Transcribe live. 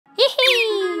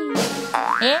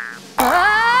All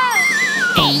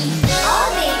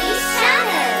Babies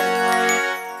channel.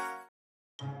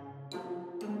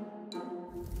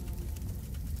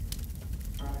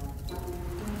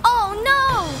 Oh no!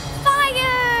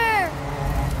 Fire!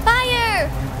 Fire!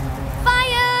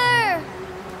 Fire!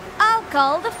 I'll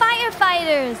call the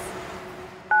firefighters.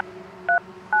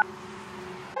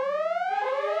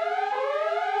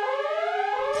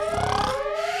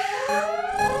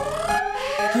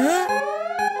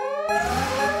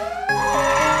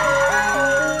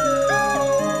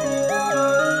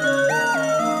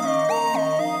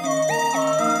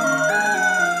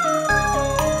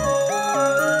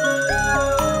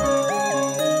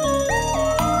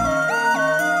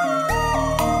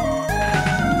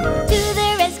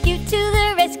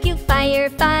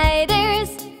 Firefighters,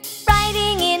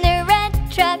 riding in a red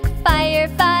truck.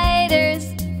 Firefighters,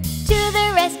 to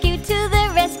the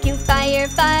rescue,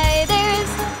 firefighters,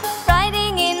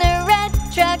 riding in a red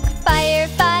truck.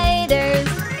 Firefighters.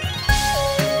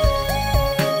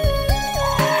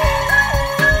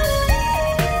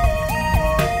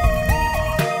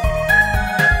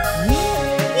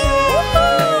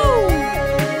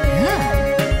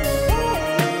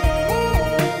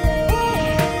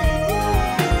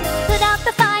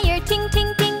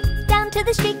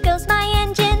 The street goes my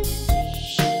engine.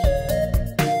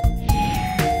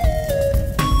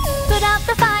 Put out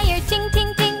the fire, ting,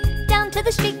 ting, ting. Down to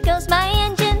the street goes my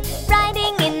engine.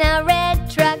 Riding in a red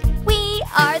truck, we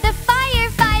are the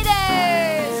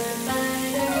firefighters.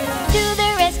 To the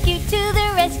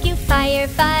rescue,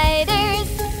 firefighters.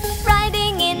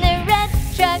 Riding in a red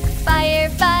truck,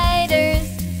 firefighters.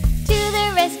 To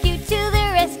the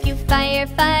rescue,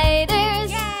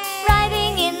 firefighters.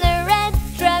 Riding in the red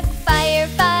truck,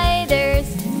 firefighters.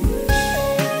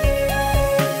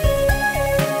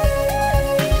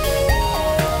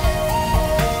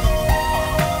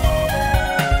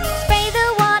 Spray the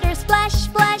water, splash,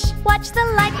 splash. Watch the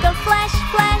light go flash,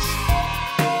 flash.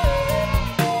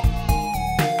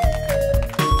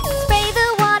 Spray the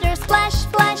water, splash,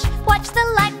 splash. Watch the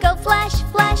light go flash,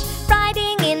 flash.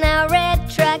 Riding in a red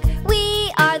truck,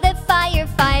 we are the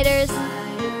firefighters.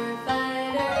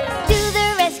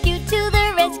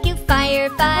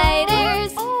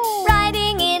 Firefighters,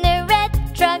 riding in a red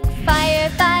truck.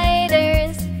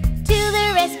 Firefighters, to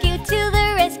the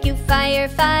rescue,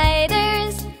 firefighters.